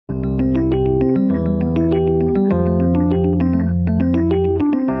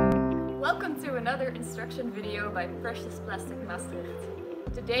Precious Plastic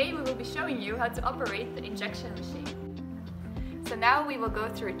Maastricht. Today we will be showing you how to operate the injection machine. So now we will go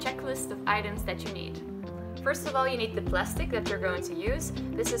through a checklist of items that you need. First of all, you need the plastic that you're going to use.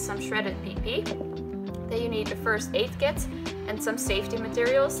 This is some shredded PP. Then you need a first aid kit and some safety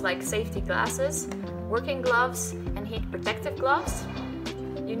materials like safety glasses, working gloves and heat protective gloves.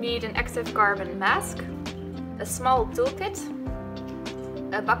 You need an active carbon mask, a small toolkit,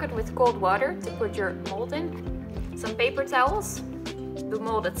 a bucket with cold water to put your mold in, some paper towels, the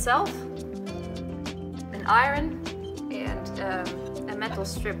mold itself, an iron and a metal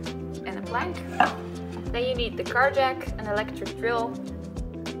strip and a plank. Then you need the car jack, an electric drill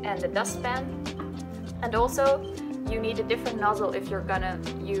and a dustpan. And also you need a different nozzle if you're gonna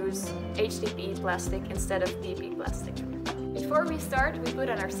use HDPE plastic instead of PP plastic. Before we start, we put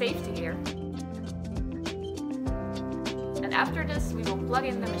on our safety gear. And after this, we will plug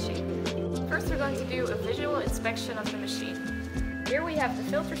in the machine. First, we're going to do a visual inspection of the machine. Here we have the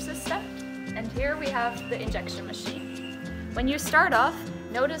filter system, and here we have the injection machine. When you start off,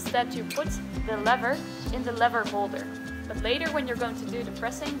 notice that you put the lever in the lever holder. But later, when you're going to do the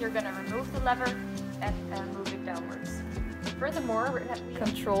pressing, you're going to remove the lever and move it downwards. Furthermore, we have the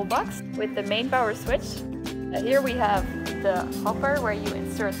control box with the main power switch. Here we have the hopper where you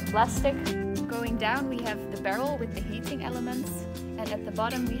insert plastic. Going down we have the barrel with the heating elements, and at the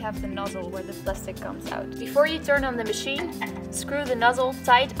bottom we have the nozzle where the plastic comes out. Before you turn on the machine, screw the nozzle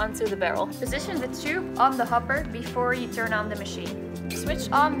tight onto the barrel. Position the tube on the hopper before you turn on the machine.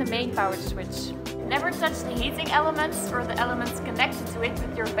 Switch on the main power switch. Never touch the heating elements or the elements connected to it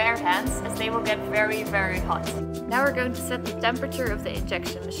with your bare hands, as they will get very, very hot. Now we're going to set the temperature of the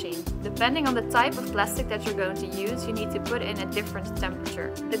injection machine. Depending on the type of plastic that you're going to use, you need to put in a different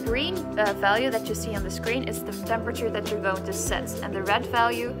temperature. The green value that you see on the screen is the temperature that you're going to set, and the red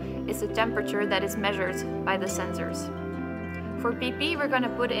value is the temperature that is measured by the sensors. For PP, we're going to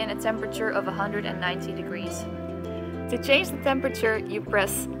put in a temperature of 190 degrees. To change the temperature, you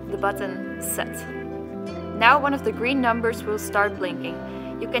press the button Set. Now one of the green numbers will start blinking.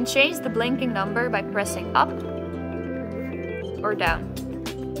 You can change the blinking number by pressing up or down.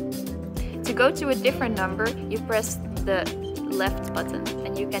 To go to a different number, you press the left button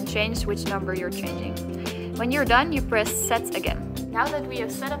and you can change which number you're changing. When you're done, you press Set again. Now that we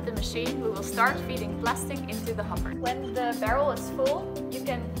have set up the machine, we will start feeding plastic into the hopper. When the barrel is full, you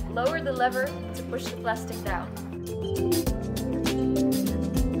can lower the lever to push the plastic down.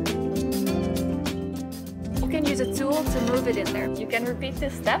 You can use a tool to move it in there. You can repeat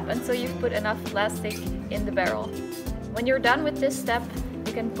this step until you've put enough plastic in the barrel. When you're done with this step,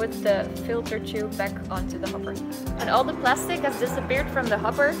 you can put the filter tube back onto the hopper. When all the plastic has disappeared from the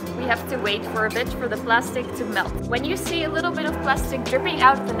hopper, we have to wait for a bit for the plastic to melt. When you see a little bit of plastic dripping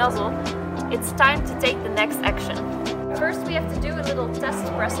out of the nozzle, it's time to take the next action. First, we have to do a little test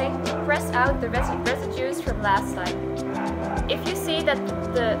pressing to press out the residues from last time. If you see that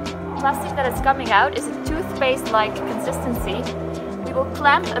the plastic that is coming out is a toothpaste-like consistency, we will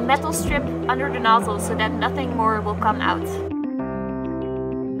clamp a metal strip under the nozzle so that nothing more will come out.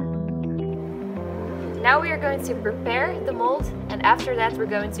 Now we are going to prepare the mold, and after that we're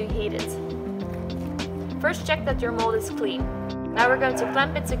going to heat it. First, check that your mold is clean. Now we're going to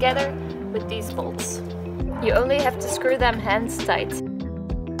clamp it together with these bolts. You only have to screw them hands tight.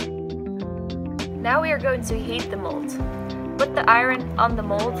 Now we are going to heat the mold. Put the iron on the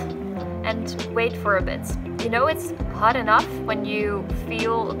mold and wait for a bit. You know it's hot enough when you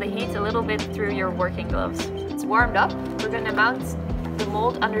feel the heat a little bit through your working gloves. It's warmed up. We're going to mount the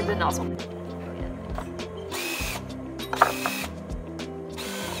mold under the nozzle.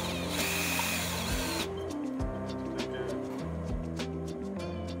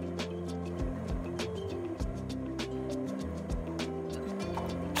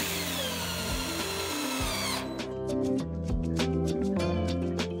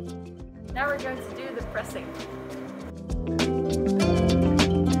 Now we're going to do the pressing.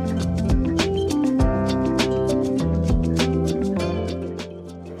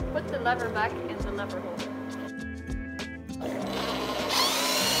 Put the lever back in the lever holder.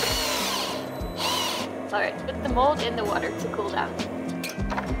 Alright, put the mold in the water to cool down.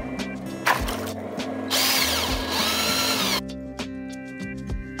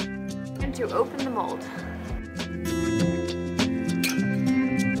 And to open the mold.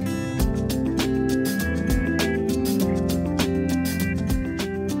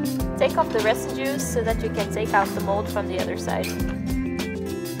 Take off the residues so that you can take out the mold from the other side.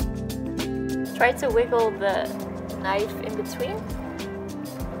 Try to wiggle the knife in between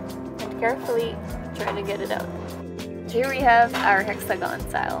and carefully try to get it out. Here we have our hexagon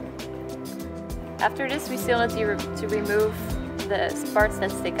tile. After this we still need to remove the parts that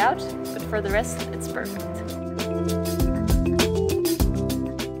stick out, but for the rest it's perfect.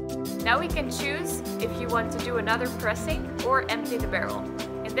 Now we can choose if you want to do another pressing or empty the barrel.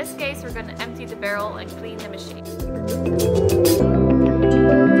 In this case we're going to empty the barrel and clean the machine.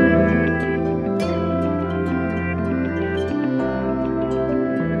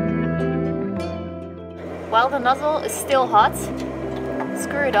 While the nozzle is still hot,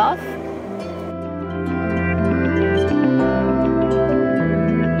 screw it off.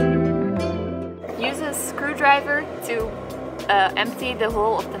 Use a screwdriver to empty the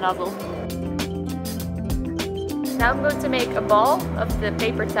hole of the nozzle. Now I'm going to make a ball of the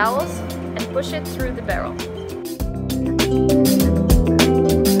paper towels and push it through the barrel.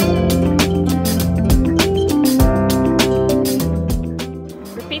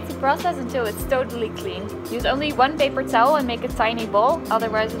 Repeat the process until it's totally clean. Use only one paper towel and make a tiny ball,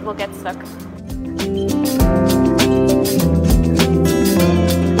 otherwise it will get stuck.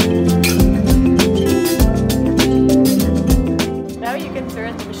 Now you can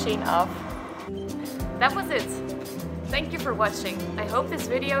turn the machine off. That was it. Thank you for watching. I hope this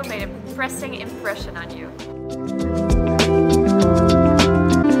video made a pressing impression on you.